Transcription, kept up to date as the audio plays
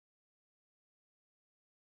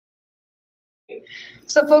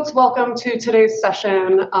So folks, welcome to today's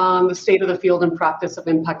session on the state of the field and practice of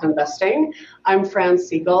impact investing. I'm Fran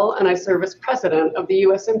Seegull, and I serve as president of the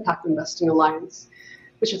U.S. Impact Investing Alliance,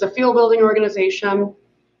 which is a field-building organization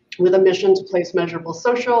with a mission to place measurable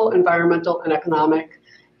social, environmental, and economic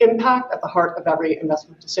impact at the heart of every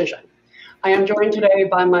investment decision. I am joined today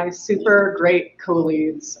by my super great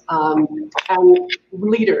co-leads and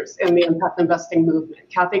leaders in the impact investing movement,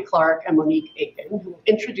 Cathy and Monique Aiken, who will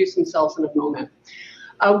introduce themselves in a moment.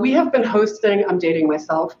 We have been hosting, I'm dating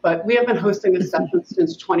myself, but we have been hosting this session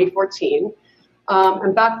since 2014.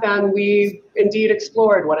 And back then, we indeed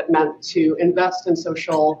explored what it meant to invest in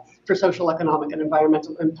social, economic, and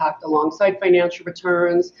environmental impact alongside financial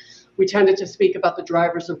returns. We tended to speak about the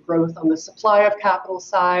drivers of growth on the supply of capital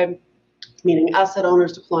side, meaning asset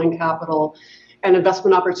owners deploying capital, and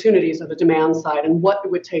investment opportunities on the demand side, and what it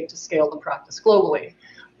would take to scale the practice globally.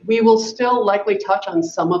 We will still likely touch on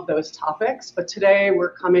some of those topics, but today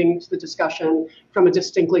we're coming to the discussion from a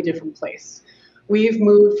distinctly different place. We've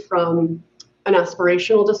moved from an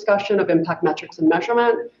aspirational discussion of impact metrics and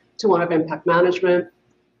measurement to one of impact management,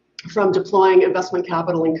 from deploying investment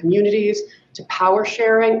capital in communities to power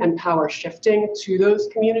sharing and power shifting to those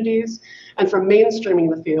communities, and from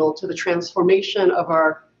mainstreaming the field to the transformation of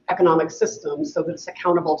our economic system so that it's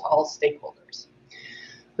accountable to all stakeholders.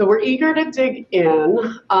 So we're eager to dig in.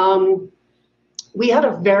 We had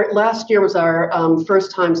last year was our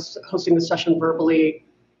first time hosting the session virtually,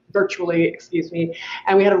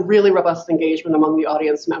 and we had a really robust engagement among the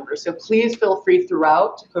audience members. So please feel free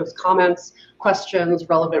throughout to post comments, questions,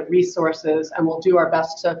 relevant resources, and we'll do our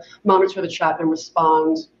best to monitor the chat and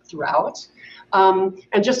respond throughout.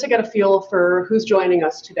 And just to get a feel for who's joining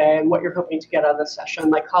us today and what you're hoping to get out of this session,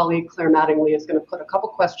 my colleague Claire Mattingly is going to put a couple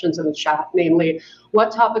questions in the chat, namely,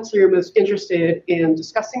 what topics are you most interested in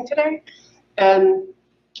discussing today? And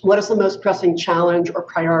what is the most pressing challenge or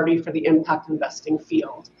priority for the impact investing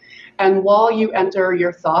field? And while you enter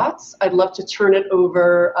your thoughts, I'd love to turn it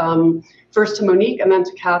over first to Monique and then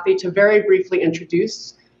to Cathy to very briefly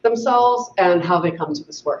introduce themselves and how they come to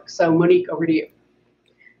this work. So Monique, over to you.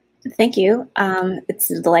 Thank you. It's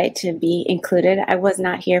a delight to be included. I was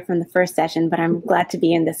not here from the first session, but I'm glad to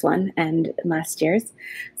be in this one and last year's.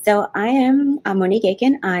 So I am Monique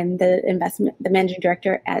Aiken. I'm the managing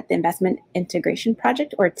director at the Investment Integration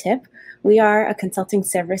Project, or TIIP. We are a consulting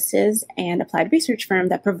services and applied research firm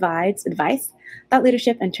that provides advice, thought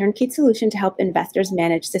leadership, and turnkey solution to help investors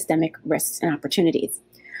manage systemic risks and opportunities.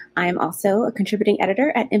 I am also a contributing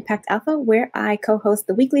editor at Impact Alpha, where I co-host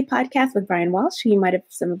the weekly podcast with Brian Walsh, who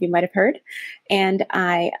some of you might have heard. And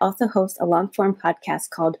I also host a long-form podcast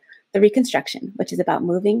called The Reconstruction, which is about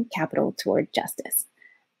moving capital toward justice.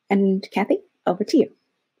 And Cathy, over to you.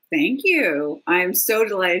 Thank you. I'm so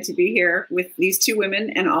delighted to be here with these two women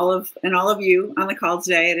and all of you on the call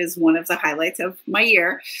today. It is one of the highlights of my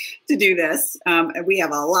year to do this. And we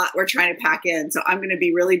have a lot we're trying to pack in. So I'm going to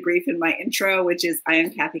be really brief in my intro, which is I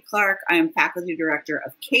am Cathy Clark. I am faculty director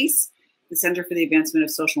of CASE, the Center for the Advancement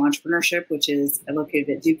of Social Entrepreneurship, which is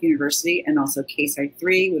located at Duke University, and also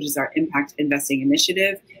CASE-3, which is our impact investing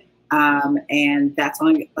initiative. And that's all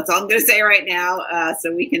I'm going to say right now,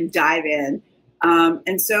 so we can dive in.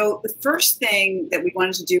 And so the first thing that we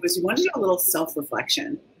wanted to do was we wanted to do a little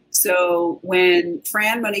self-reflection. So when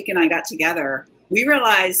Fran, Monique, and I got together, we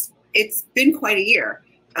realized it's been quite a year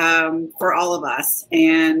for all of us.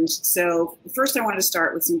 And so first I wanted to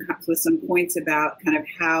start with some points about kind of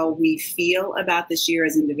how we feel about this year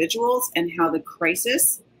as individuals and how the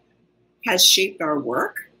crisis has shaped our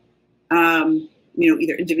work.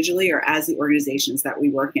 Either individually or as the organizations that we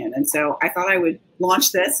work in. And so I thought I would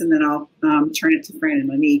launch this and then I'll turn it to Fran and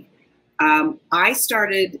Monique. I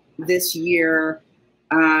started this year,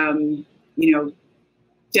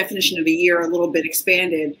 definition of a year, a little bit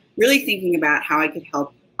expanded, really thinking about how I could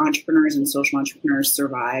help entrepreneurs and social entrepreneurs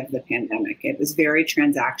survive the pandemic. It was very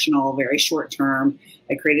transactional, very short term.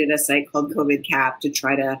 I created a site called COVID Cap to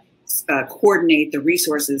try to coordinate the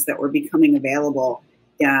resources that were becoming available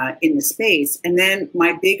in the space. And then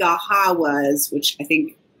my big aha was, which I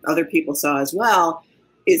think other people saw as well,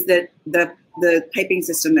 is that the piping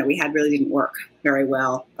system that we had really didn't work very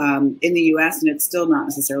well in the US, and it's still not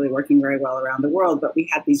necessarily working very well around the world, but we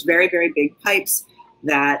had these very, very big pipes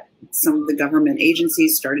that some of the government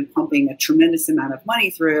agencies started pumping a tremendous amount of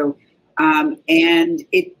money through. And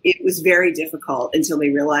it was very difficult until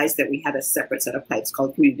they realized that we had a separate set of pipes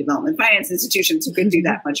called community development finance institutions who could do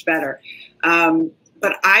that much better.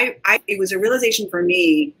 But it was a realization for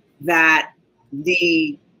me that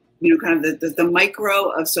the micro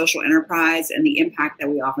of social enterprise and the impact that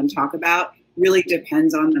we often talk about really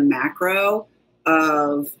depends on the macro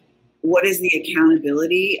of what is the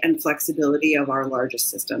accountability and flexibility of our largest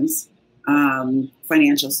systems,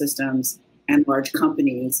 financial systems and large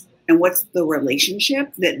companies, and what's the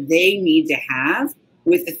relationship that they need to have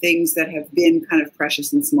with the things that have been kind of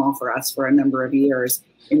precious and small for us for a number of years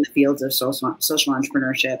in the fields of social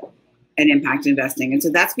entrepreneurship and impact investing. And so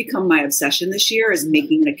that's become my obsession this year, is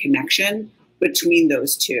making the connection between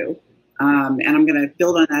those two. And I'm going to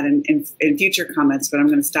build on that in future comments, but I'm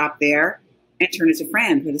going to stop there and turn it to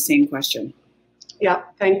Fran for the same question. Yeah,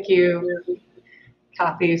 thank you,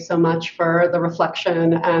 Cathy, so much for the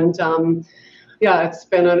reflection. And yeah, it's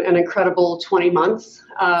been an incredible 20 months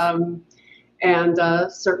and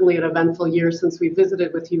certainly an eventful year since we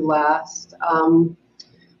visited with you last.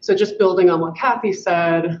 So just building on what Cathy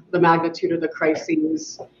said, the magnitude of the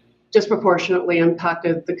crises disproportionately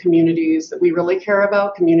impacted the communities that we really care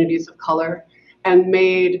about, communities of color, and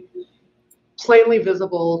made plainly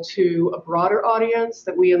visible to a broader audience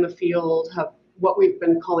that we in the field have what we've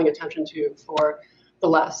been calling attention to for the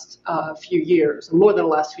last few years, or more than the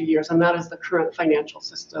last few years, and that is the current financial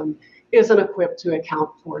system isn't equipped to account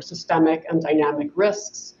for systemic and dynamic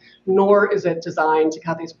risks, nor is it designed, to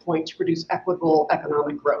Cathy's point, to produce equitable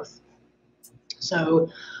economic growth. So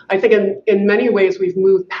I think in many ways we've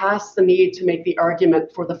moved past the need to make the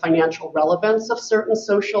argument for the financial relevance of certain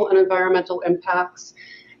social and environmental impacts,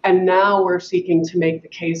 and now we're seeking to make the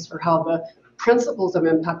case for how the principles of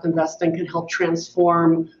impact investing can help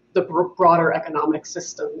transform the broader economic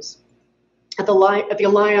systems. At the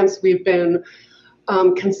Alliance, we've been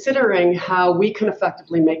considering how we can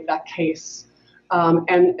effectively make that case.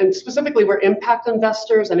 And specifically, we're impact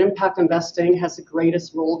investors, and impact investing has the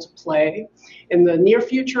greatest role to play in the near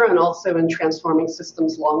future and also in transforming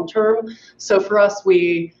systems long term. So for us,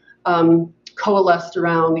 we coalesced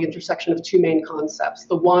around the intersection of two main concepts.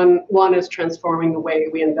 The one is transforming the way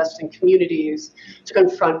we invest in communities to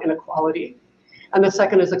confront inequality. And the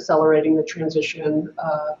second is accelerating the transition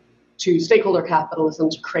to stakeholder capitalism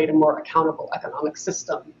to create a more accountable economic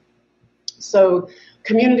system. So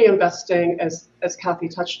community investing, as Cathy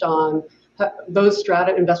touched on, those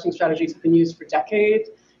investing strategies have been used for decades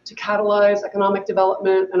to catalyze economic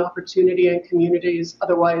development and opportunity in communities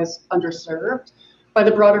otherwise underserved by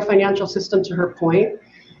the broader financial system, to her point.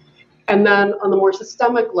 And then on the more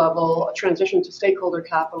systemic level, a transition to stakeholder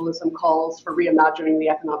capitalism calls for reimagining the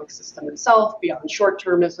economic system itself beyond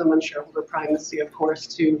short-termism and shareholder primacy, of course,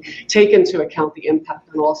 to take into account the impact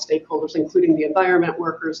on all stakeholders, including the environment,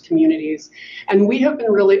 workers, communities. And we have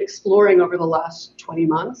been really exploring over the last 20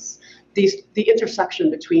 months the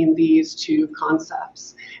intersection between these two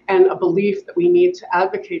concepts, and a belief that we need to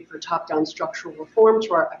advocate for top-down structural reform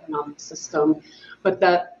to our economic system, but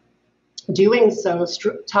that doing so,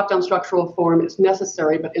 top-down structural reform is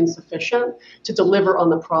necessary but insufficient to deliver on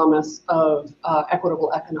the promise of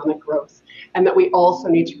equitable economic growth, and that we also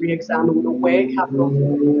need to re-examine the way capital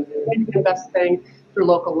investing through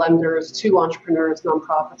local lenders to entrepreneurs,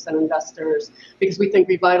 nonprofits, and investors, because we think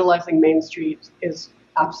revitalizing Main Street is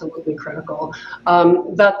absolutely critical.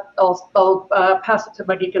 I'll pass it to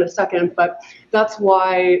Monique in a second, but that's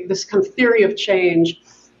why this kind of theory of change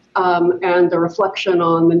and the reflection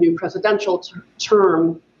on the new presidential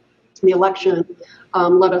term, the election,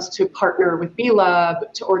 led us to partner with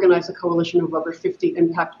B-Lab to organize a coalition of over 50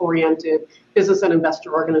 impact-oriented business and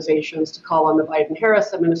investor organizations to call on the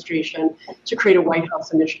Biden-Harris administration to create a White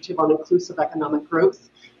House initiative on inclusive economic growth,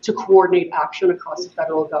 to coordinate action across the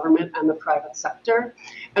federal government and the private sector.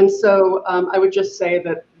 And so I would just say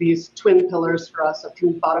that these twin pillars for us of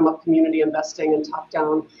bottom-up community investing and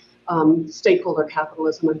top-down stakeholder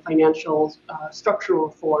capitalism and financial structural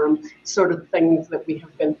reform, sort of things that we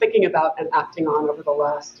have been thinking about and acting on over the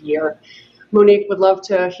last year. Monique, would love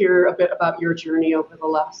to hear a bit about your journey over the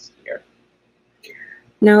last year.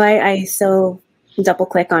 No, I so double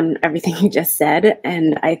click on everything you just said,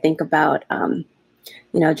 and I think about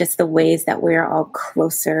just the ways that we're all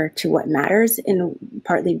closer to what matters, and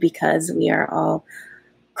partly because we are all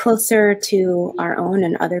closer to our own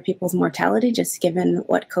and other people's mortality, just given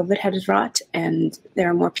what COVID has wrought. And there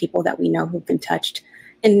are more people that we know who've been touched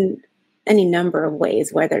in any number of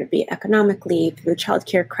ways, whether it be economically, through the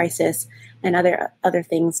childcare crisis, and other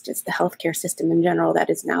things, just the healthcare system in general that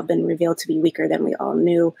has now been revealed to be weaker than we all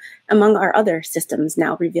knew, among our other systems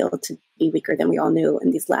now revealed to be weaker than we all knew in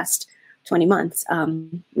these last 20 months,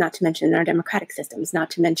 not to mention our democratic systems, not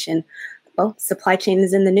to mention, well, supply chain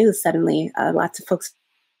is in the news suddenly. Lots of folks.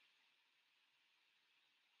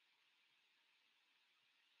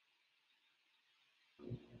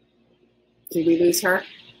 Did we lose her?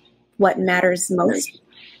 What matters most?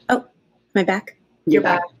 Oh, am I back? You're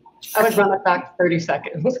back. I would run it back 30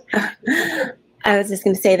 seconds. I was just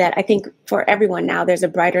going to say that I think for everyone now, there's a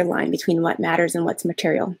brighter line between what matters and what's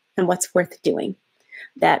material and what's worth doing.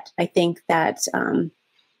 That I think that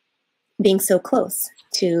being so close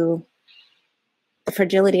to the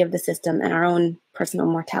fragility of the system and our own personal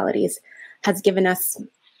mortalities has given us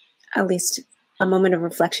at least a moment of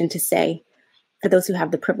reflection to say, for those who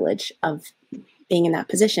have the privilege of being in that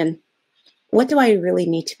position, what do I really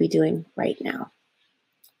need to be doing right now?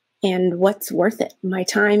 And what's worth it? My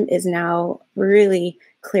time is now really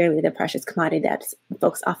clearly the precious commodity that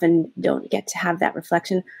folks often don't get to have that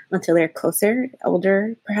reflection until they're closer,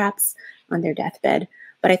 older, perhaps, on their deathbed.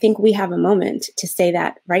 But I think we have a moment to say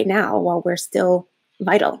that right now, while we're still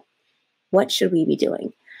vital, what should we be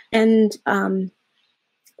doing? And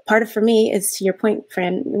part of, for me, is to your point,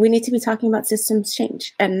 Fran, we need to be talking about systems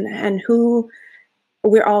change and who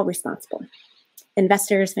we're all responsible.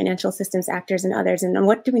 Investors, financial systems actors, and others. And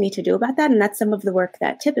what do we need to do about that? And that's some of the work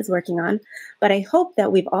that TIIP is working on. But I hope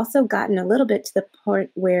that we've also gotten a little bit to the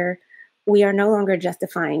point where we are no longer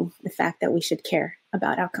justifying the fact that we should care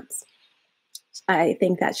about outcomes. I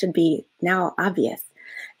think that should be now obvious.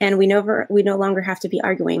 And we no longer have to be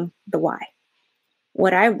arguing the why.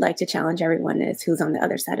 What I would like to challenge everyone is who's on the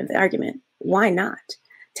other side of the argument. Why not?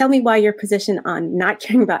 Tell me why your position on not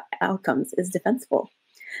caring about outcomes is defensible,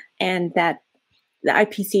 and that the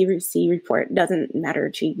IPCC report doesn't matter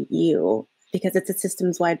to you because it's a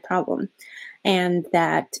systems-wide problem, and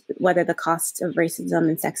that whether the costs of racism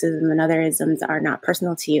and sexism and other isms are not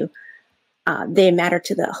personal to you, they matter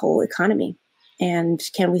to the whole economy. And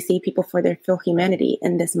can we see people for their full humanity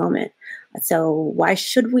in this moment? So why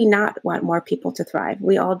should we not want more people to thrive?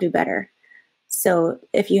 We all do better. So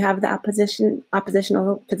if you have the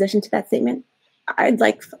oppositional position to that statement, I'd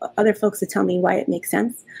like other folks to tell me why it makes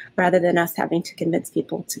sense, rather than us having to convince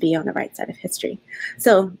people to be on the right side of history.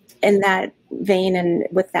 So in that vein, and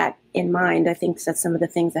with that in mind, I think that's some of the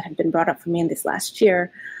things that have been brought up for me in this last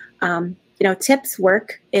year. TIIP's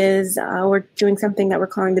work is we're doing something that we're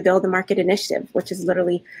calling the Build the Market Initiative, which is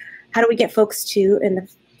literally how do we get folks to, in the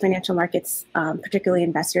financial markets, particularly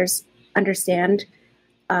investors, understand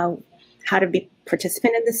how to be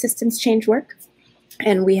participant in the systems change work.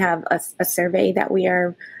 And we have a survey that we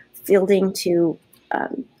are fielding to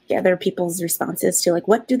gather people's responses to, like,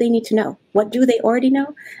 what do they need to know? What do they already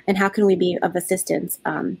know? And how can we be of assistance?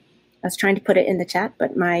 I was trying to put it in the chat,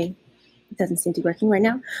 but it doesn't seem to be working right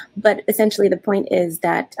now. But essentially the point is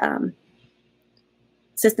that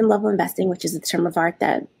system level investing, which is a term of art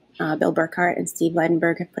that Bill Burkhart and Steve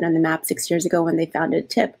Leidenberg have put on the map 6 years ago when they founded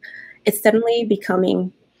TIIP, it's suddenly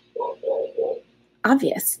becoming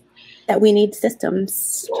obvious that we need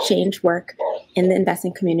systems change work in the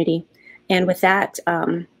investing community. And with that,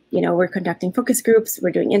 we're conducting focus groups,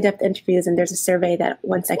 we're doing in-depth interviews, and there's a survey that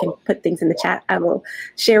once I can put things in the chat, I will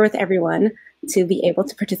share with everyone to be able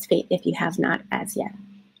to participate if you have not as yet.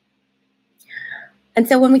 And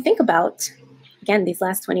so when we think about, again, these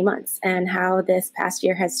last 20 months and how this past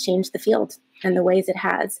year has changed the field and the ways it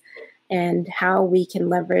has, and how we can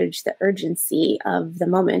leverage the urgency of the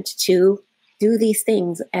moment to do these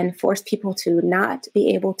things and force people to not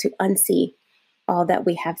be able to unsee all that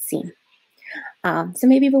we have seen. So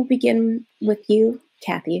maybe we'll begin with you,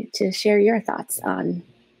 Cathy, to share your thoughts on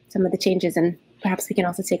some of the changes, and perhaps we can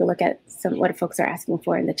also take a look at what folks are asking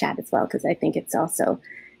for in the chat as well, because I think it's also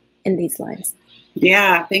in these lines.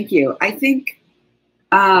 Yeah, thank you. I think,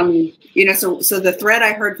 so the thread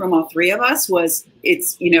I heard from all three of us was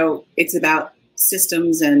it's about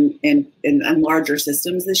systems and larger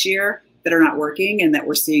systems this year that are not working, and that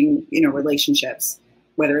we're seeing, relationships,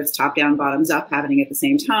 whether it's top down, bottoms up happening at the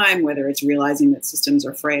same time, whether it's realizing that systems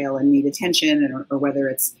are frail and need attention, or whether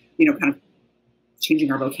it's, kind of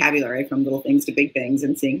changing our vocabulary from little things to big things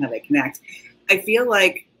and seeing how they connect. I feel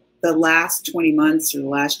like the last 20 months or the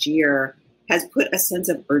last year has put a sense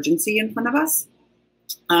of urgency in front of us.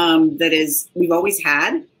 That is, we've always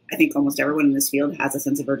had, I think almost everyone in this field has a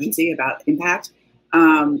sense of urgency about impact.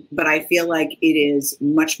 But I feel like it is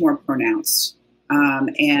much more pronounced.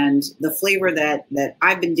 And the flavor that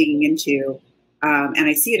I've been digging into, and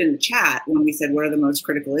I see it in the chat when we said, what are the most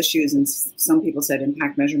critical issues? And some people said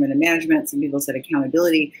impact measurement and management. Some people said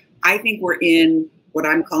accountability. I think we're in what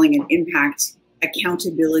I'm calling an impact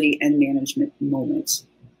accountability and management moment.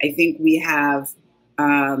 I think we have,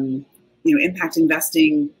 impact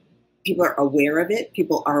investing. People are aware of it.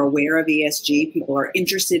 People are aware of ESG. People are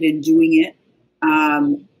interested in doing it.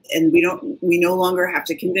 And we no longer have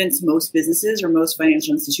to convince most businesses or most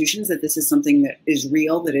financial institutions that this is something that is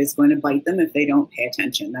real, that is going to bite them if they don't pay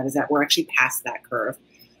attention. That we're actually past that curve.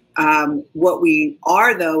 What we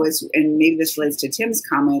are, though, is, and maybe this relates to Tim's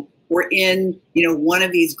comment, we're in, one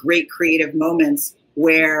of these great creative moments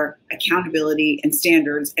where accountability and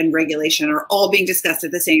standards and regulation are all being discussed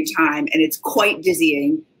at the same time. And it's quite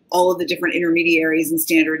dizzying, all of the different intermediaries and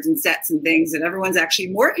standards and sets and things. And everyone's actually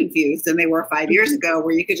more confused than they were 5 years ago,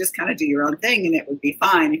 where you could just kind of do your own thing and it would be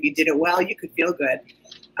fine. If you did it well, you could feel good.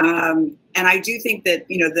 And I do think that,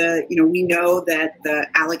 we know that the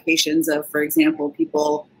allocations of, for example,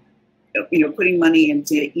 people, putting money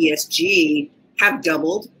into ESG have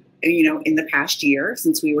doubled, in the past year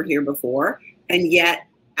since we were here before. And yet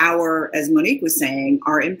as Monique was saying,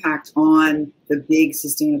 our impact on the big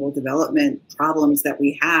sustainable development problems that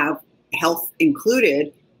we have, health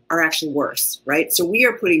included, are actually worse, right? So we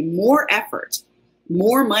are putting more effort,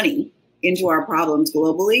 more money into our problems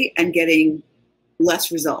globally and getting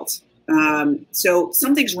less results. So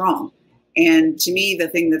something's wrong. And to me, the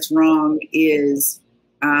thing that's wrong is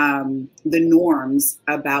the norms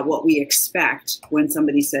about what we expect when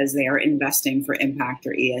somebody says they are investing for impact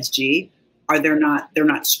or ESG. They're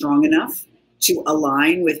not strong enough to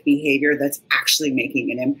align with behavior that's actually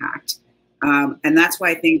making an impact. And that's why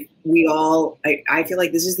I think I feel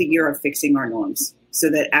like this is the year of fixing our norms, so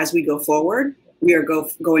that as we go forward, we are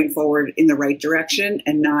going forward in the right direction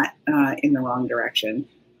and not in the wrong direction.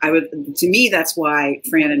 To me, that's why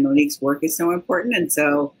Fran and Monique's work is so important. And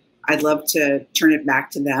so I'd love to turn it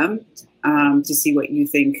back to them to see what you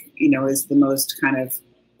think, is the most kind of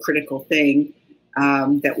critical thing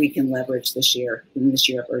that we can leverage this year, in this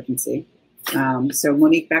year of urgency. So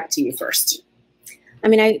Monique, back to you first. I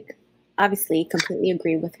mean, I obviously completely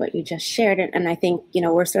agree with what you just shared. And I think,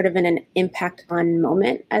 we're sort of in an impact on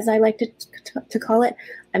moment, as I like to call it.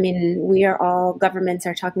 I mean, governments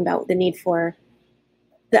are talking about the need for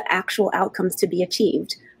the actual outcomes to be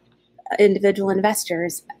achieved. Individual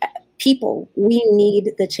investors, people, we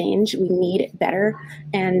need the change, we need it better.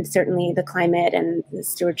 And certainly the climate and the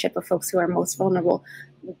stewardship of folks who are most vulnerable,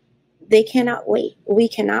 they cannot wait. We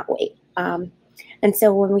cannot wait. And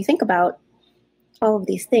so when we think about all of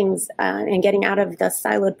these things and getting out of the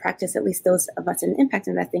siloed practice, at least those of us in impact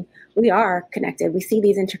investing, we are connected. We see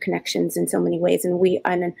these interconnections in so many ways.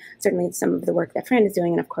 And certainly some of the work that Fran is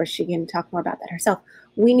doing, and of course she can talk more about that herself,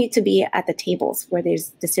 we need to be at the tables where these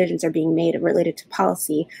decisions are being made related to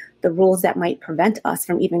policy, the rules that might prevent us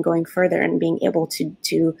from even going further and being able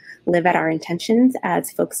to live at our intentions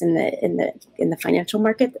as folks in the financial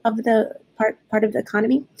market of the part of the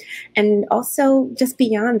economy. And also just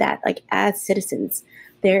beyond that, like as citizens,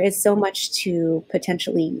 there is so much to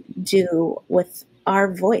potentially do with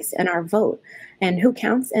our voice and our vote, and who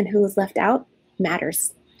counts and who is left out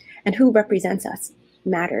matters, and who represents us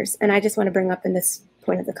matters. And I just want to bring up in this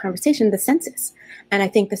point of the conversation, the census. And I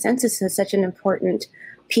think the census is such an important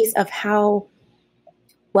piece of how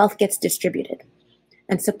wealth gets distributed,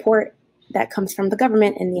 and support that comes from the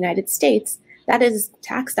government in the United States. That is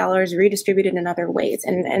tax dollars redistributed in other ways.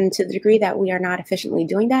 And to the degree that we are not efficiently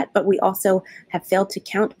doing that, but we also have failed to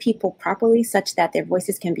count people properly such that their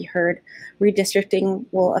voices can be heard, redistricting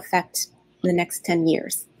will affect the next 10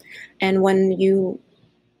 years. And when you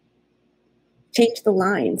change the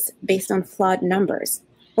lines based on flawed numbers,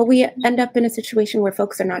 well, we end up in a situation where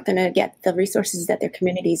folks are not going to get the resources that their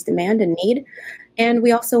communities demand and need. And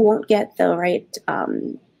we also won't get the right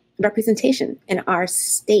representation in our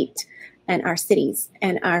state and our cities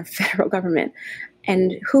and our federal government.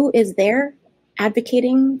 And who is there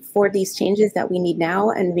advocating for these changes that we need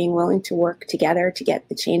now and being willing to work together to get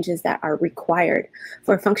the changes that are required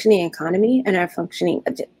for a functioning economy and our functioning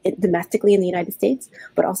domestically in the United States,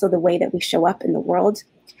 but also the way that we show up in the world,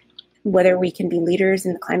 whether we can be leaders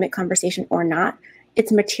in the climate conversation or not.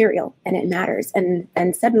 It's material and it matters.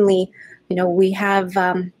 And suddenly, we have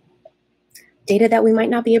data that we might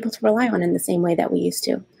not be able to rely on in the same way that we used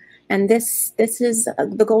to. And this is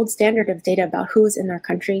the gold standard of data about who's in our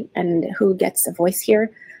country and who gets a voice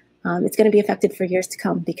here. It's going to be affected for years to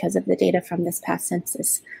come because of the data from this past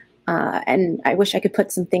census. And I wish I could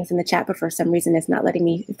put some things in the chat, but for some reason it's not letting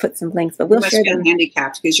me put some links. But we'll share them.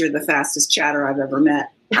 Handicapped because you're the fastest chatter I've ever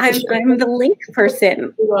met. I'm the link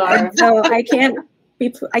person, so I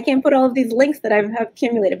can't put all of these links that I've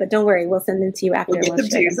accumulated, but don't worry, we'll send them to you after. We'll get them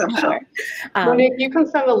to you somehow. Sure. Monique, you can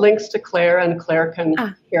send the links to Claire, and Claire can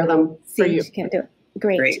hear them for you. She can do it.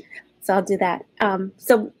 Great. So I'll do that.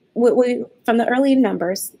 So we from the early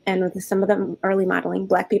numbers and with some of the early modeling,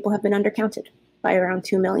 Black people have been undercounted by around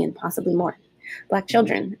 2 million, possibly more. Black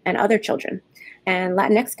children and other children. And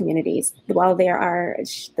Latinx communities, while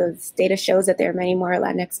the data shows that there are many more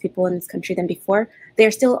Latinx people in this country than before, they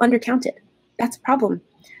are still undercounted. That's a problem.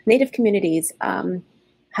 Native communities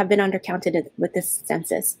have been undercounted with this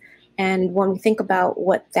census. And when we think about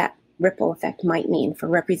what that ripple effect might mean for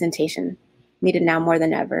representation, needed now more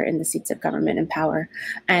than ever in the seats of government and power,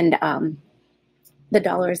 and the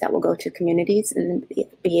dollars that will go to communities and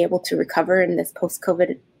be able to recover in this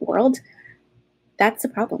post-COVID world. That's a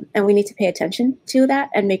problem. And we need to pay attention to that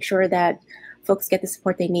and make sure that folks get the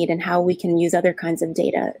support they need, and how we can use other kinds of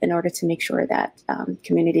data in order to make sure that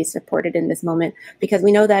community is supported in this moment. Because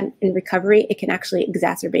we know that in recovery, it can actually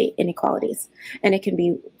exacerbate inequalities. And it can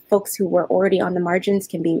be folks who were already on the margins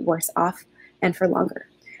can be worse off and for longer.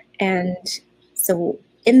 And so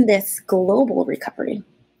in this global recovery,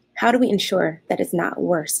 how do we ensure that it's not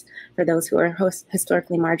worse for those who are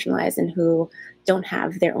historically marginalized and who don't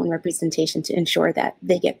have their own representation, to ensure that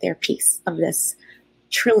they get their piece of this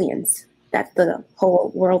trillions that the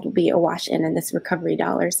whole world will be awash in this recovery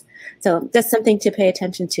dollars? So that's something to pay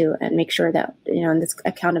attention to and make sure that, in this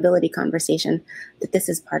accountability conversation, that this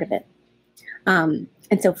is part of it. And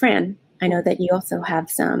so, Fran, I know that you also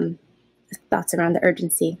have some thoughts around the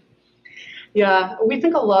urgency. Yeah, we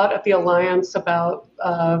think a lot at the Alliance about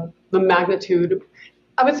the magnitude.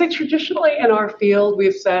 I would say traditionally in our field,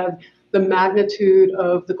 we've said the magnitude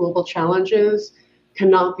of the global challenges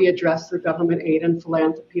cannot be addressed through government aid and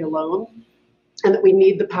philanthropy alone, and that we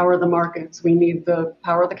need the power of the markets. We need the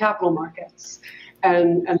power of the capital markets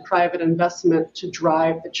and private investment to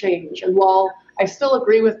drive the change. And while I still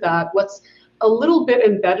agree with that, what's a little bit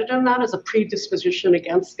embedded in that is a predisposition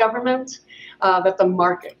against government, that the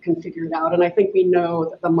market can figure it out. And I think we know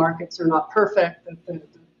that the markets are not perfect, that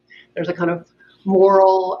there's a kind of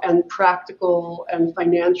moral and practical and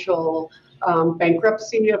financial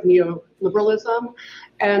bankruptcy of neoliberalism.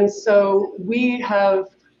 And so we have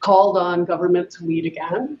called on government to lead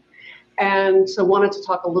again. And so wanted to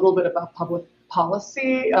talk a little bit about public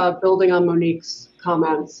policy, building on Monique's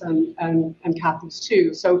comments and Cathy's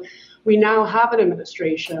too. So we now have an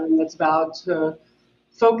administration that's vowed to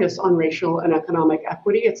focus on racial and economic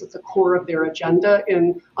equity. It's at the core of their agenda.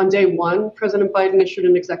 On day one, President Biden issued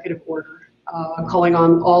an executive order calling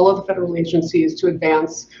on all of the federal agencies to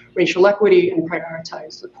advance racial equity and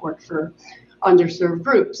prioritize support for underserved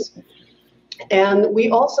groups. And we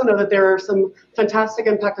also know that there are some fantastic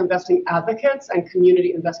impact investing advocates and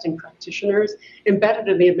community investing practitioners embedded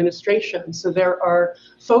in the administration. So there are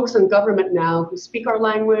folks in government now who speak our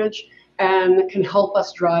language and can help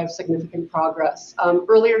us drive significant progress.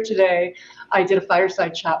 Earlier today, I did a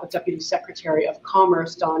fireside chat with Deputy Secretary of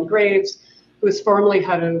Commerce, Don Graves, who is formerly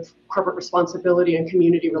head of corporate responsibility and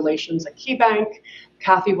community relations at KeyBank.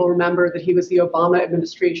 Cathy will remember that he was the Obama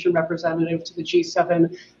administration representative to the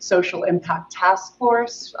G7 Social Impact Task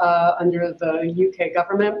Force under the UK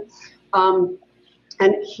government.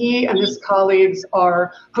 And he and his colleagues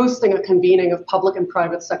are hosting a convening of public and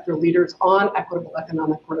private sector leaders on equitable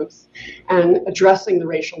economic growth and addressing the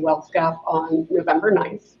racial wealth gap on November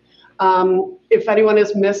 9th. If anyone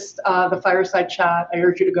has missed the fireside chat, I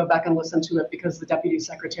urge you to go back and listen to it, because the Deputy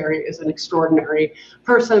Secretary is an extraordinary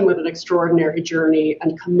person with an extraordinary journey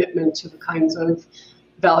and commitment to the kinds of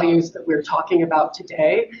values that we're talking about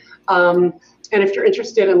today. And if you're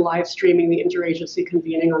interested in live streaming the interagency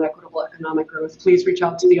convening on equitable economic growth, please reach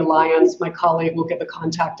out to the Alliance. My colleague will get the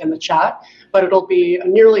contact in the chat, but it'll be a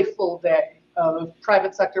nearly full day of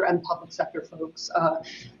private sector and public sector folks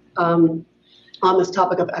on this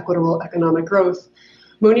topic of equitable economic growth.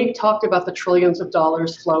 Monique talked about the trillions of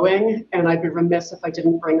dollars flowing, and I'd be remiss if I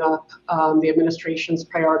didn't bring up the administration's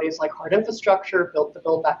priorities like hard infrastructure, build the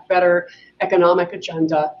Build Back Better, economic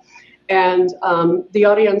agenda. And the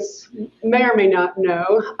audience may or may not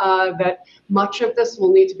know that much of this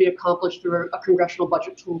will need to be accomplished through a congressional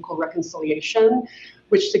budget tool called reconciliation,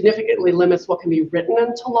 which significantly limits what can be written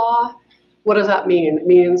into law. What does that mean? It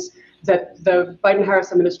means that the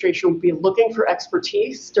Biden-Harris administration will be looking for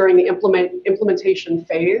expertise during the implementation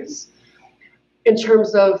phase in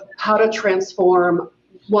terms of how to transform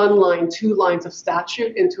one line, two lines of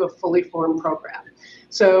statute into a fully formed program.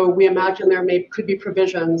 So we imagine there could be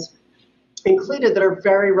provisions included that are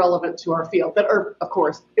very relevant to our field, that are, of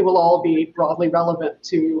course, it will all be broadly relevant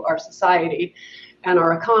to our society and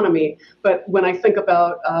our economy. But when I think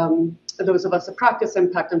about those of us that practice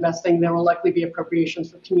impact investing, there will likely be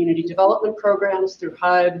appropriations for community development programs through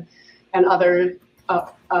HUD and other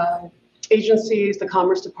agencies. The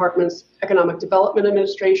Commerce Department's Economic Development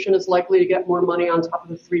Administration is likely to get more money on top of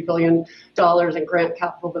the $3 billion in grant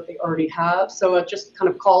capital that they already have. So just kind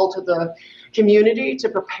of call to the community to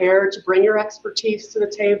prepare to bring your expertise to the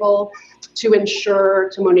table to ensure,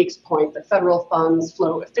 to Monique's point, that federal funds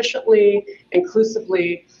flow efficiently,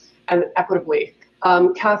 inclusively, and equitably.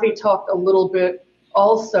 Cathy talked a little bit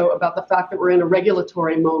also about the fact that we're in a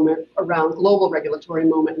regulatory moment, around global regulatory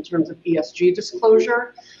moment in terms of ESG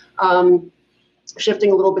disclosure.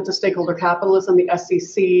 Shifting a little bit to stakeholder capitalism, the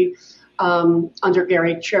SEC,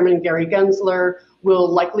 under Chairman Gary Gensler,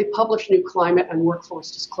 will likely publish new climate and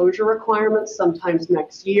workforce disclosure requirements sometimes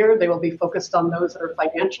next year. They will be focused on those that are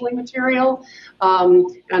financially material,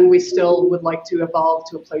 and we still would like to evolve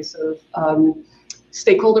to a place of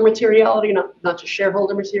stakeholder materiality, not just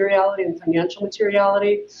shareholder materiality and financial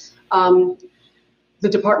materiality. The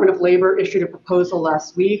Department of Labor issued a proposal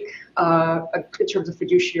last week in terms of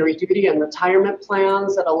fiduciary duty and retirement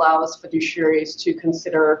plans that allows fiduciaries to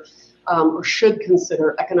consider or should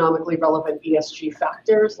consider economically relevant ESG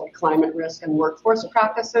factors like climate risk and workforce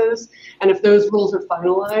practices. And if those rules are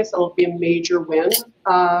finalized, it'll be a major win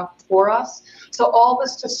for us. So all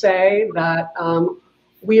this to say that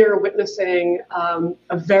we are witnessing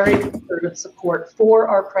a very concerted support for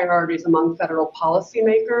our priorities among federal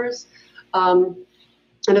policymakers.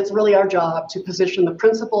 And it's really our job to position the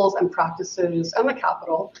principles and practices and the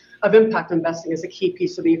capital of impact investing as a key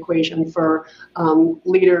piece of the equation for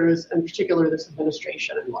leaders, in particular this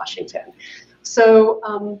administration in Washington.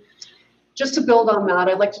 So just to build on that,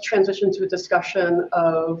 I'd like to transition to a discussion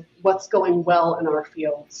of what's going well in our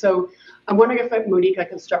field. So I'm wondering if, Monique, I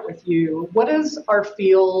can start with you. What is our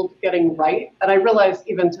field getting right? And I realize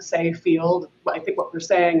even to say field, I think what we're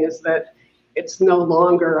saying is that it's no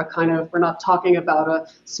longer a kind of, we're not talking about a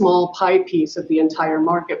small pie piece of the entire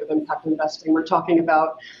market with impact investing. We're talking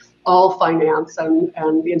about all finance and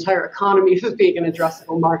the entire economy as being an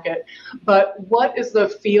addressable market. But what is the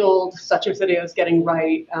field, such as it is, getting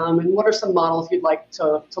right? And what are some models you'd like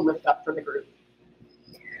to lift up for the group?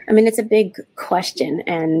 I mean, it's a big question.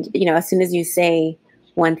 And, you know, as soon as you say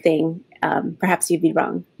one thing, perhaps you'd be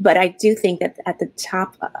wrong. But I do think that at the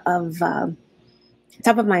top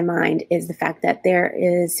of my mind is the fact that there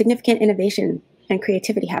is significant innovation and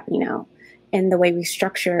creativity happening now in the way we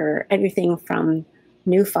structure everything from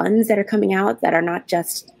new funds that are coming out that are not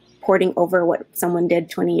just porting over what someone did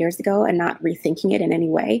 20 years ago and not rethinking it in any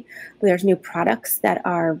way. There's new products that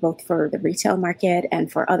are both for the retail market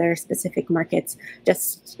and for other specific markets,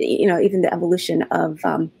 just, you know, even the evolution of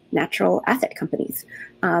natural asset companies.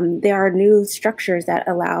 There are new structures that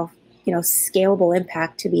allow scalable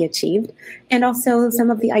impact to be achieved. And also some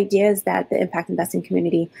of the ideas that the impact investing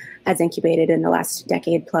community has incubated in the last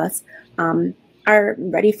decade plus are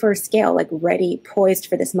ready for scale, like ready, poised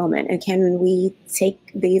for this moment. And can we take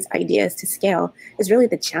these ideas to scale is really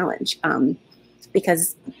the challenge,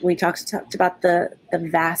 because we talked about the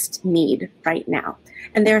vast need right now.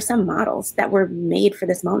 And there are some models that were made for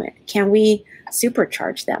this moment. Can we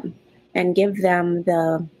supercharge them and give them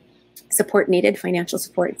the support needed, financial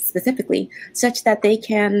support specifically, such that they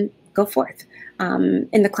can go forth?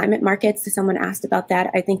 In the climate markets, someone asked about that.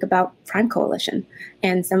 I think about Prime Coalition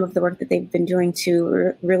and some of the work that they've been doing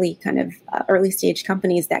to really kind of early stage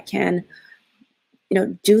companies that can,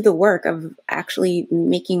 do the work of actually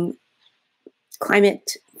making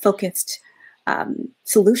climate focused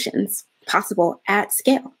solutions possible at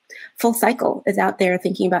scale. Full Cycle is out there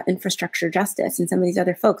thinking about infrastructure justice and some of these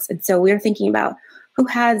other folks. And so we're thinking about who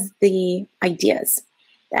has the ideas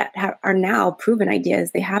that are now proven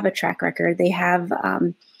ideas. They have a track record. They have,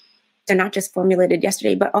 they're not just formulated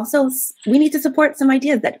yesterday, but also we need to support some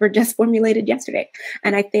ideas that were just formulated yesterday.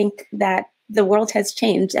 And I think that the world has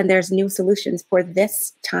changed and there's new solutions for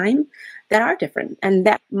this time that are different and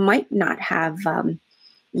that might not have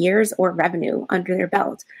years or revenue under their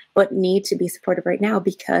belt, but need to be supported right now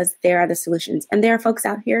because there are the solutions. And there are folks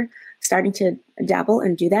out here starting to dabble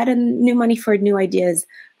and do that. And new money for new ideas,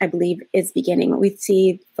 I believe, is beginning. We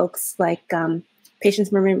see folks like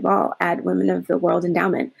Patience Mermaid-Ball at Women of the World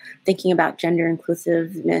Endowment, thinking about gender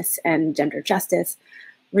inclusiveness and gender justice.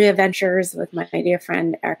 Rhea Ventures with my dear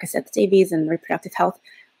friend Erica Seth Davies and reproductive health.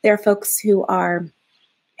 There are folks who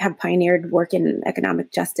have pioneered work in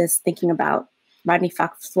economic justice, thinking about Rodney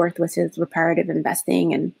Foxworth with his reparative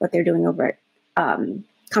investing and what they're doing over at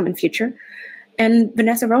Common Future. And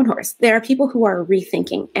Vanessa Roanhorse. There are people who are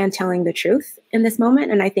rethinking and telling the truth in this moment.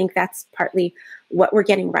 And I think that's partly what we're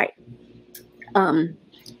getting right.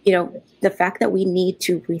 The fact that we need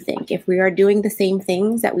to rethink. If we are doing the same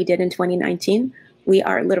things that we did in 2019, we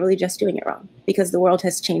are literally just doing it wrong because the world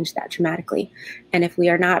has changed that dramatically. And if we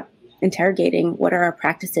are not interrogating what are our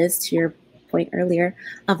practices, to your point earlier,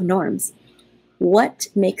 of norms, what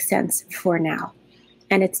makes sense for now?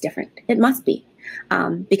 And it's different. It must be.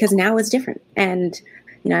 Because now is different. And,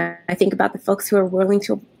 I think about the folks who are willing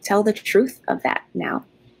to tell the truth of that now.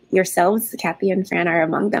 Yourselves, Cathy and Fran are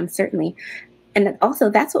among them, certainly. And also,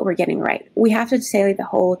 that's what we're getting right. We have to say the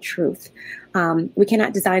whole truth. We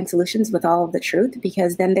cannot design solutions with all of the truth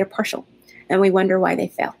because then they're partial. And we wonder why they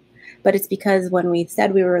fail. but it's because when we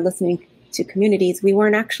said we were listening to communities, we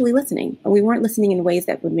weren't actually listening, or we weren't listening in ways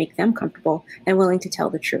that would make them comfortable and willing to tell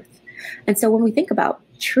the truth. And so when we think about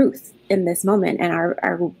truth in this moment and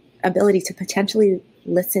our ability to potentially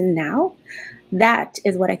listen now, that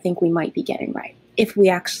is what I think we might be getting right, if we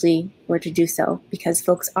actually were to do so, because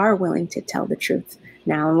folks are willing to tell the truth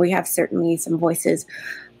now. And we have certainly some voices.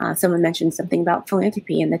 Someone mentioned something about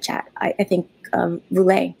philanthropy in the chat. I think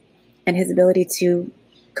Voulay and his ability to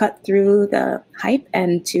cut through the hype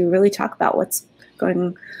and to really talk about what's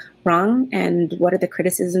going wrong and what are the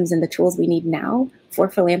criticisms and the tools we need now for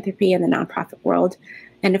philanthropy in the nonprofit world.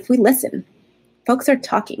 And if we listen, folks are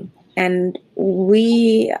talking, and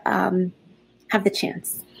we have the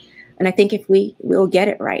chance. And I think if we'll get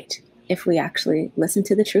it right, if we actually listen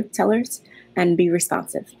to the truth tellers and be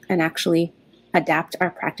responsive and actually adapt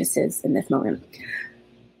our practices in this moment.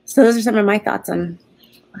 So those are some of my thoughts on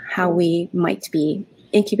how we might be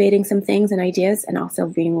incubating some things and ideas, and also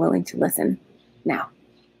being willing to listen now.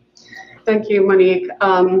 Thank you, Monique.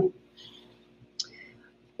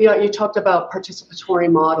 You talked about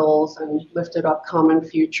participatory models and lifted up common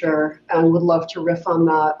future, and would love to riff on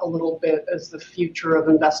that a little bit as the future of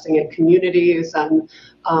investing in communities and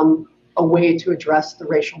a way to address the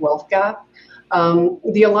racial wealth gap.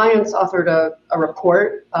 The Alliance authored a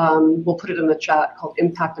report, we'll put it in the chat, called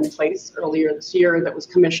Impact in Place earlier this year, that was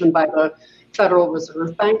commissioned by the Federal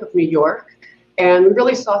Reserve Bank of New York, and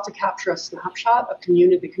really sought to capture a snapshot of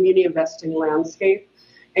the community investing landscape,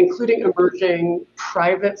 including emerging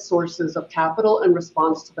private sources of capital in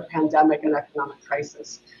response to the pandemic and economic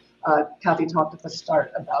crisis. Cathy talked at the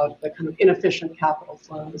start about the kind of inefficient capital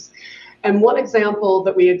flows. And one example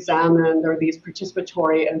that we examined are these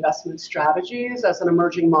participatory investment strategies as an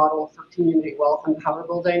emerging model for community wealth and power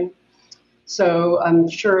building. So I'm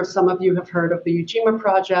sure some of you have heard of the Ujima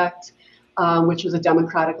Project, which is a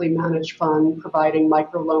democratically managed fund providing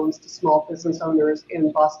microloans to small business owners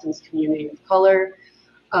in Boston's community of color.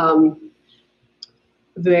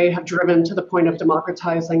 They have driven to the point of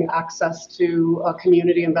democratizing access to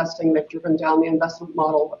community investing. They've driven down the investment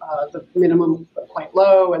model, the minimum quite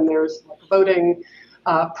low, and there's like a voting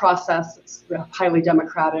process. It's highly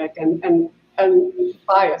democratic and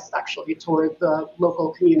biased actually toward the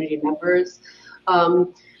local community members.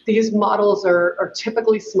 These models are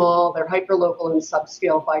typically small, they're hyperlocal and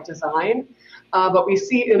subscale by design, but we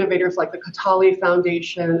see innovators like the Cathy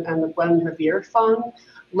Foundation and the Gwen Revere Fund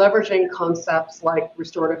leveraging concepts like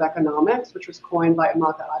restorative economics, which was coined by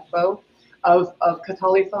Amaka Agbo of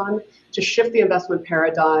Cathy Fund, to shift the investment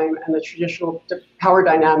paradigm and the traditional power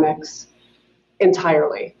dynamics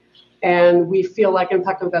entirely. And we feel like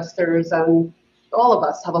impact investors and all of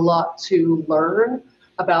us have a lot to learn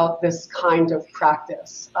about this kind of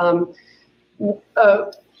practice.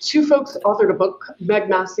 Two folks authored a book, Meg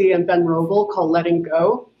Massey and Ben Roble, called Letting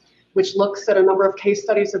Go, which looks at a number of case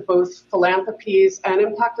studies of both philanthropies and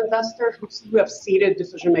impact investors who have ceded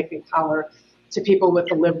decision-making power to people with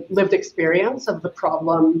the lived experience of the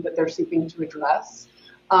problem that they're seeking to address.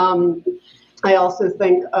 I also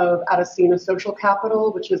think of Adesina Social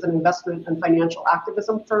Capital, which is an investment and financial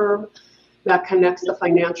activism firm that connects the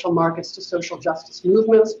financial markets to social justice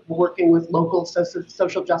movements, working with local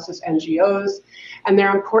social justice NGOs, and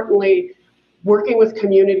they're importantly working with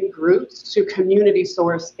community groups to community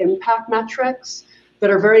source impact metrics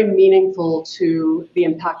that are very meaningful to the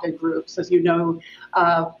impacted groups. As you know,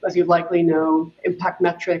 as you likely know, impact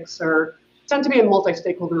metrics tend to be a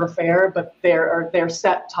multi-stakeholder affair, but they're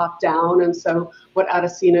set top down. And so what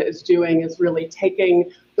Adesina is doing is really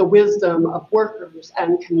taking the wisdom of workers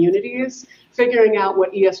and communities, figuring out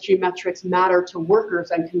what ESG metrics matter to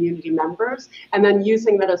workers and community members, and then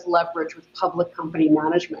using that as leverage with public company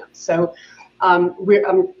management. So I'm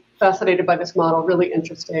fascinated by this model, really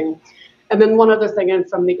interesting. And then one other thing, and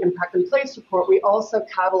from the Impact in Place report, we also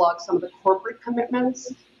catalog some of the corporate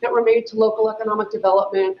commitments that were made to local economic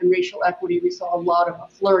development and racial equity. We saw a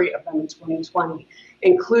flurry of them in 2020,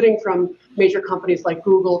 including from major companies like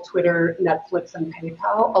Google, Twitter, Netflix, and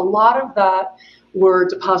PayPal. A lot of that were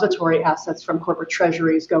depository assets from corporate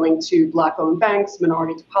treasuries going to Black-owned banks,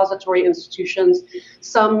 minority depository institutions.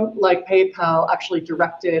 Some, like PayPal, actually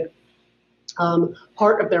directed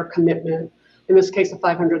part of their commitment, in this case a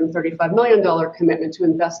 $535 million commitment, to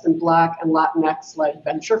invest in Black and Latinx-led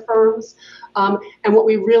venture firms. And what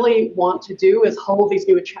we really want to do is hold these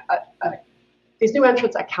new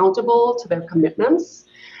entrants accountable to their commitments,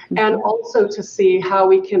 and also to see how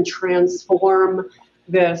we can transform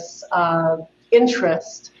this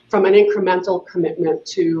interest from an incremental commitment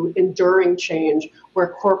to enduring change,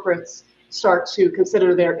 where corporates start to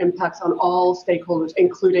consider their impacts on all stakeholders,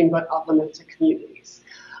 including but not limited to communities.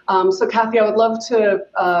 So Cathy, I would love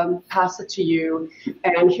to pass it to you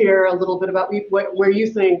and hear a little bit about where you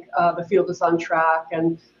think the field is on track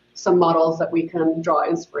and some models that we can draw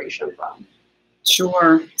inspiration from.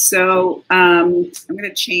 Sure. So I'm going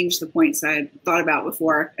to change the points I had thought about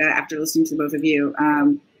before after listening to both of you.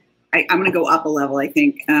 I'm going to go up a level, I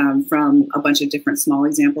think, from a bunch of different small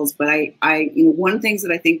examples. But one of the things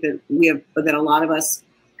that I think that that a lot of us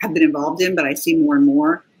have been involved in, but I see more and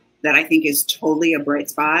more that I think is totally a bright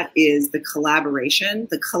spot, is the collaboration,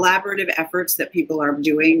 the collaborative efforts that people are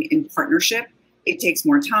doing in partnership. It takes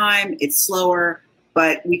more time, it's slower,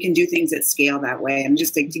 but we can do things at scale that way. And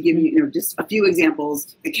just to give you, just a few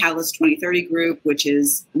examples, the Catalyst 2030 group, which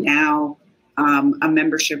is now a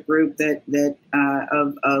membership group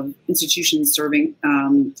of institutions serving,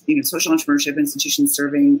 social entrepreneurship institutions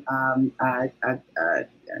serving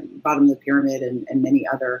bottom of the pyramid and many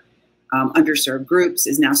other underserved groups,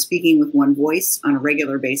 is now speaking with one voice on a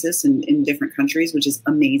regular basis in different countries, which is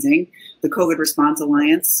amazing. The COVID Response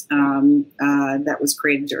Alliance that was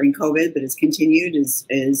created during COVID but has continued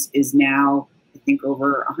is now, I think,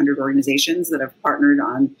 over 100 organizations that have partnered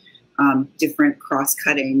on different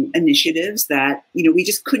cross-cutting initiatives that we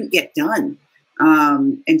just couldn't get done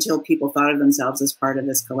until people thought of themselves as part of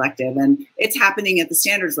this collective. And it's happening at the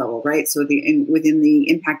standards level, right? So within the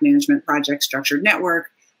Impact Management Project Structured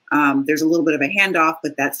Network, there's a little bit of a handoff,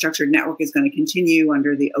 but that structured network is going to continue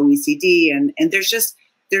under the OECD. And there's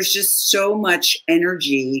just so much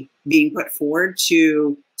energy being put forward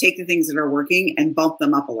to take the things that are working and bump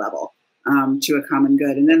them up a level to a common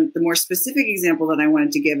good. And then the more specific example that I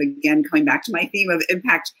wanted to give, again, coming back to my theme of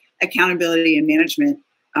impact, accountability, and management,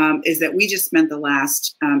 is that we just spent the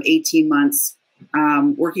last 18 months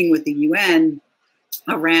working with the UN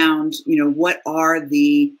around, what are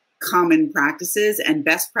the common practices and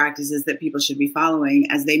best practices that people should be following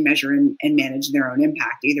as they measure and manage their own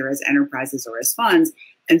impact, either as enterprises or as funds.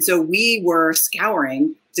 And so we were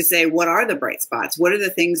scouring to say, what are the bright spots? What are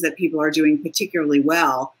the things that people are doing particularly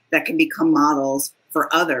well that can become models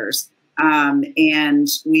for others? And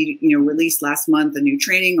we, released last month a new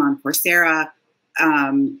training on Coursera.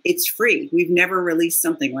 It's free. We've never released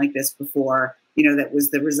something like this before, that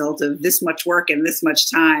was the result of this much work and this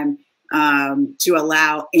much time. To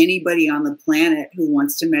allow anybody on the planet who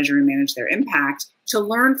wants to measure and manage their impact to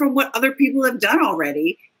learn from what other people have done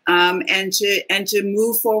already, and to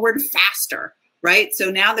move forward faster, right?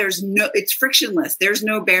 So now it's frictionless. There's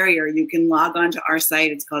no barrier. You can log on to our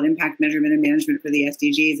site. It's called Impact Measurement and Management for the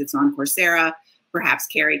SDGs. It's on Coursera. Perhaps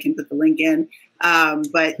Carrie can put the link in.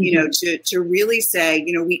 But to really say,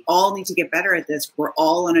 we all need to get better at this. We're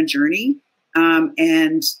all on a journey.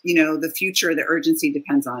 And the future, the urgency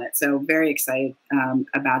depends on it. So very excited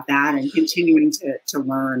about that and continuing to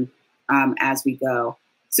learn as we go.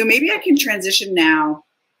 So maybe I can transition now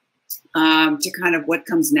to kind of what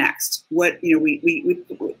comes next. What,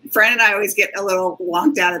 Fran and I always get a little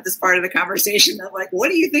wonked out at this part of the conversation of like, what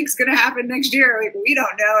do you think is going to happen next year? Like, we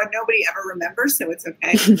don't know, and nobody ever remembers, so it's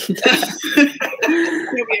okay.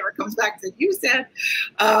 Nobody ever comes back to you said.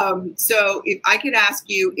 So if I could ask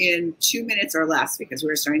you in 2 minutes or less, because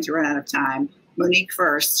we're starting to run out of time, Monique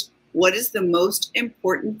first, what is the most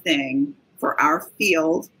important thing for our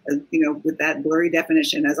field, with that blurry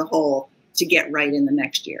definition as a whole, to get right in the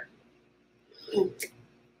next year?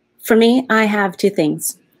 For me, I have two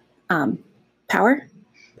things. Power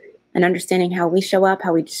and understanding how we show up,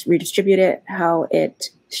 how we redistribute it, how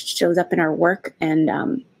it shows up in our work,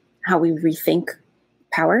 and how we rethink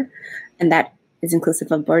power. And that is inclusive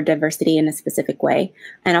of board diversity in a specific way.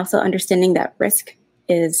 And also understanding that risk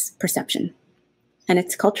is perception and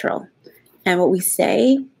it's cultural. And what we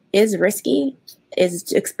say is risky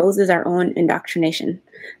exposes our own indoctrination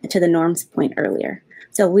to the norms point earlier.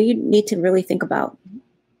 So we need to really think about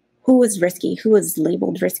who is risky, who is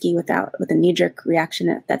labeled risky with a knee-jerk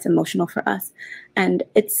reaction that's emotional for us. And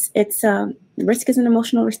risk is an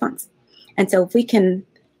emotional response. And so if we can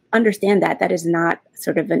understand that is not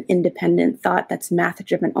sort of an independent thought that's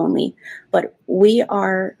math-driven only, but we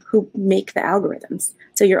are who make the algorithms.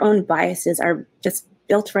 So your own biases are just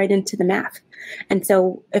built right into the math. And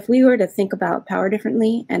so if we were to think about power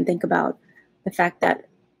differently and think about the fact that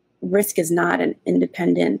risk is not an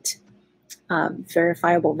independent,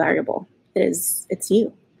 verifiable variable. It's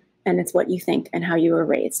you, and it's what you think and how you were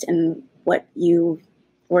raised and what you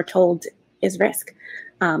were told is risk.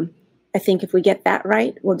 I think if we get that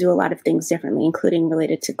right, we'll do a lot of things differently, including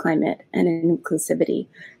related to climate and inclusivity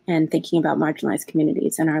and thinking about marginalized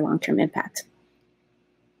communities and our long-term impact.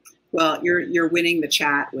 Well, you're winning the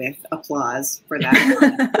chat with applause for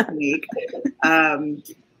that week.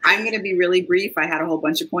 I'm going to be really brief. I had a whole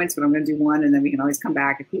bunch of points, but I'm going to do one, and then we can always come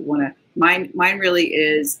back if you want to. Mine really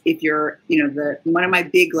is, if you're, one of my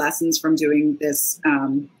big lessons from doing this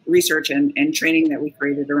research and training that we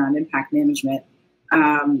created around impact management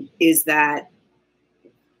is that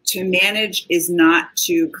to manage is not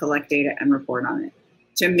to collect data and report on it.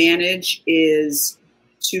 To manage is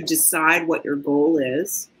to decide what your goal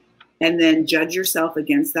is and then judge yourself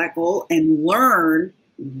against that goal and learn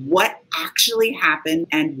what actually happened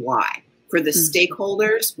and why. For the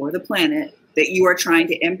stakeholders or the planet that you are trying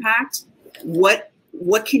to impact, what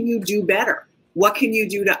can you do better? What can you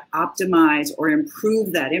do to optimize or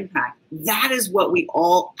improve that impact? That is what we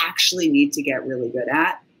all actually need to get really good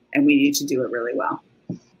at, and we need to do it really well.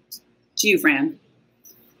 To you, Fran.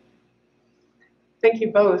 Thank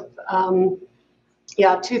you both.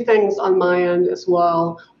 Yeah, two things on my end as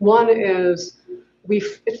well. One is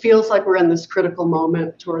it feels like we're in this critical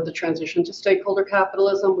moment toward the transition to stakeholder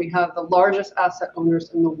capitalism. We have the largest asset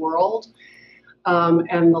owners in the world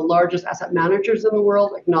and the largest asset managers in the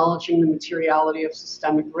world acknowledging the materiality of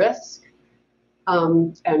systemic risk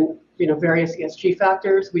and various ESG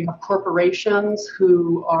factors. We have corporations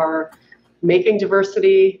who are making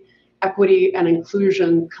diversity, equity, and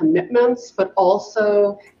inclusion commitments, but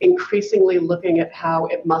also increasingly looking at how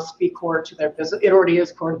it must be core to their business. It already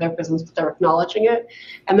is core to their business, but they're acknowledging it.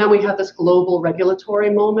 And then we have this global regulatory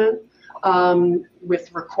moment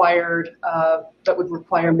with required, that would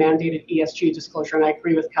require mandated ESG disclosure. And I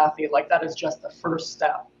agree with Cathy, like that is just the first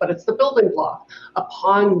step, but it's the building block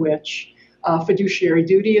upon which fiduciary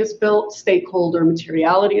duty is built, stakeholder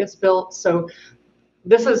materiality is built. So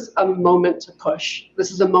this is a moment to push. This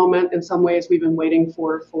is a moment, in some ways, we've been waiting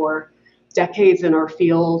for decades in our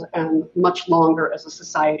field and much longer as a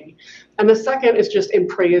society. And the second is just in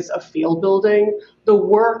praise of field building. The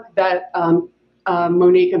work that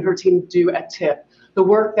Monique and her team do at TIIP, the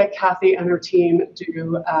work that Cathy and her team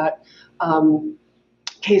do at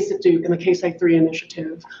Case at Duke and the Case I3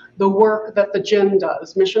 initiative, the work that the GIN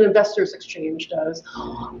does, Mission Investors Exchange does,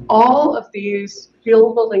 all of these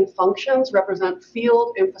field building functions represent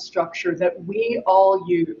field infrastructure that we all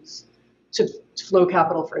use to flow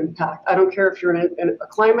capital for impact. I don't care if you're a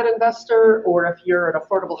climate investor or if you're an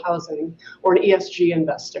affordable housing or an ESG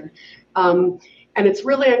investor. And it's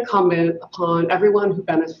really incumbent upon everyone who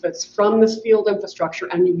benefits from this field infrastructure,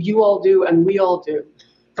 and you all do, and we all do,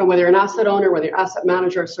 from whether you're an asset owner, whether you're an asset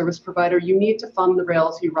manager or service provider, you need to fund the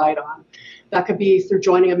rails you ride on. That could be through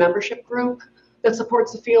joining a membership group that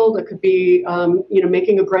supports the field. It could be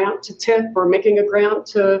making a grant to TIIP or making a grant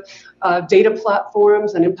to data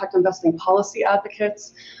platforms and impact investing policy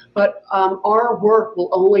advocates. But our work will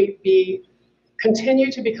only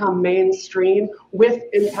continue to become mainstream with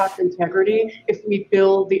impact integrity if we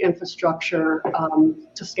build the infrastructure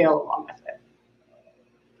to scale along with it.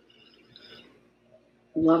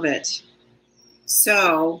 Love it.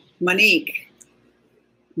 So, Monique,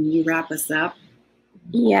 can you wrap us up?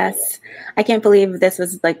 Yes. I can't believe this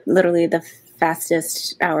was like literally the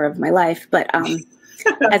fastest hour of my life, but as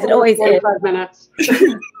it always is. 5 minutes.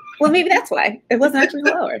 Well, maybe that's why. It wasn't actually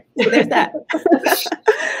lower. So there's that.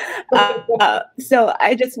 So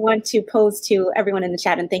I just want to pose to everyone in the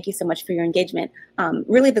chat, and thank you so much for your engagement.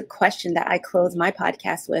 Really the question that I close my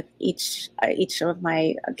podcast with each of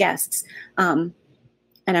my guests.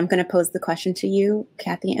 And I'm going to pose the question to you,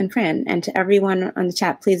 Cathy and Fran, and to everyone on the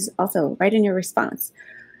chat. Please also write in your response.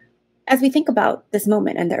 As we think about this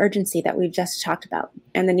moment and the urgency that we've just talked about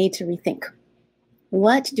and the need to rethink,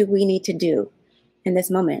 what do we need to do in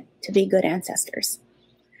this moment to be good ancestors?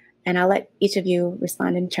 And I'll let each of you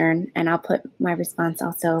respond in turn, and I'll put my response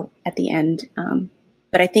also at the end.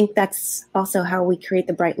 But I think that's also how we create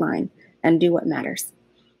the bright line and do what matters.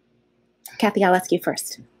 Cathy, I'll ask you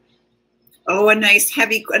first. Oh, a nice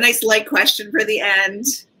light question for the end.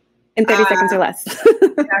 In 30 seconds or less.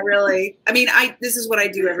 Yeah, really. I mean, this is what I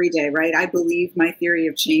do every day, right? I believe my theory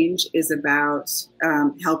of change is about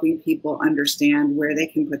helping people understand where they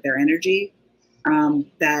can put their energy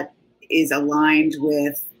that is aligned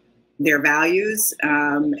with their values.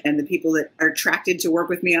 And the people that are attracted to work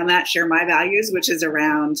with me on that share my values, which is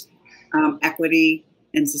around equity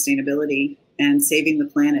and sustainability and saving the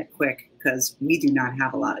planet quick, because we do not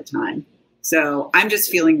have a lot of time. So I'm just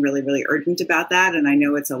feeling really, really urgent about that. And I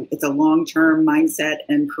know it's a long-term mindset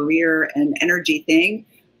and career and energy thing.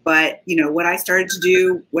 But, what I started to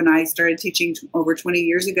do when I started teaching over 20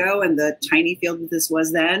 years ago and the tiny field that this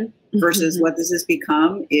was then versus what this has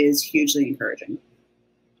become is hugely encouraging.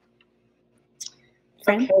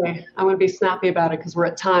 Okay, I'm going to be snappy about it because we're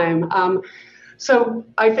at time. So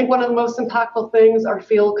I think one of the most impactful things our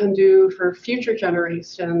field can do for future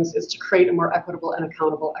generations is to create a more equitable and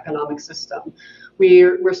accountable economic system.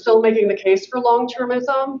 We're still making the case for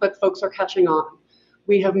long-termism, but folks are catching on.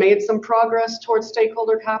 We have made some progress towards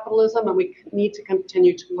stakeholder capitalism, and we need to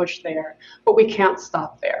continue to push there, but we can't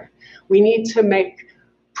stop there. We need to make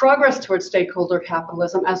progress towards stakeholder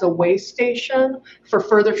capitalism as a way station for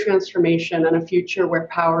further transformation and a future where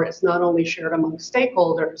power is not only shared among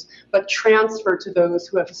stakeholders, but transferred to those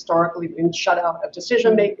who have historically been shut out of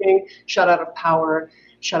decision-making, shut out of power,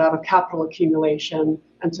 shut out of capital accumulation,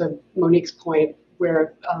 and to Monique's point,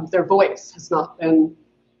 where their voice has not been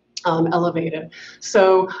elevated.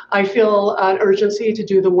 So I feel an urgency to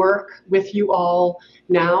do the work with you all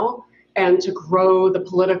now and to grow the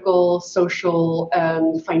political, social,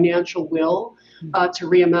 and financial will to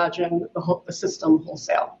reimagine the system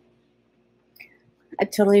wholesale. I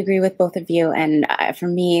totally agree with both of you. And for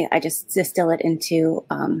me, I just distill it into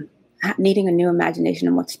needing a new imagination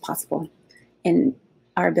of what's possible in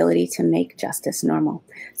our ability to make justice normal.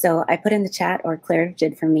 So I put in the chat, or Claire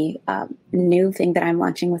did for me, a new thing that I'm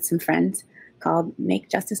launching with some friends called Make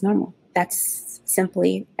Justice Normal. That's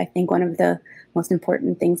simply, I think, one of the most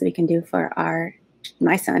important things we can do for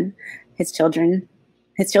my son, his children,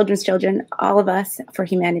 his children's children, all of us, for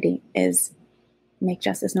humanity, is make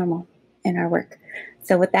justice normal in our work.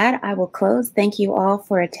 So with that, I will close. Thank you all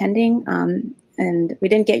for attending. And we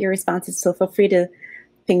didn't get your responses, so feel free to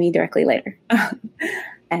ping me directly later.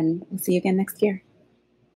 And we'll see you again next year.